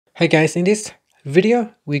Hi guys, in this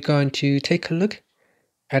video we're going to take a look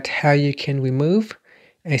at how you can remove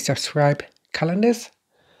a subscribe calendars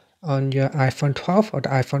on your iPhone 12 or the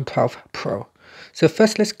iPhone 12 Pro. So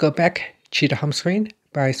first let's go back to the home screen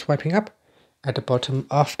by swiping up at the bottom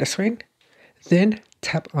of the screen. Then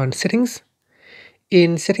tap on settings.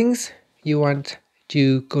 In settings you want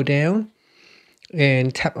to go down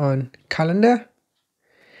and tap on calendar.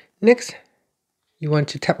 Next you want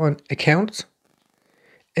to tap on accounts.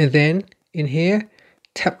 And then in here,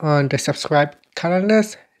 tap on the subscribe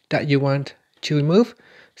calendars that you want to remove.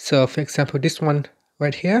 So for example, this one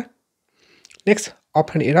right here. Next,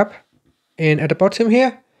 open it up. And at the bottom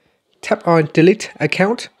here, tap on delete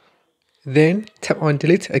account. Then tap on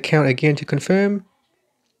delete account again to confirm.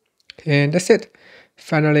 And that's it.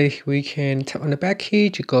 Finally, we can tap on the back key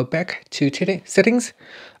to go back to settings.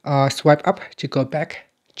 Swipe up to go back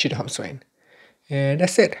to the home screen. And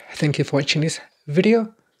that's it. Thank you for watching this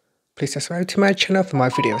video. Please subscribe to my channel for more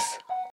videos.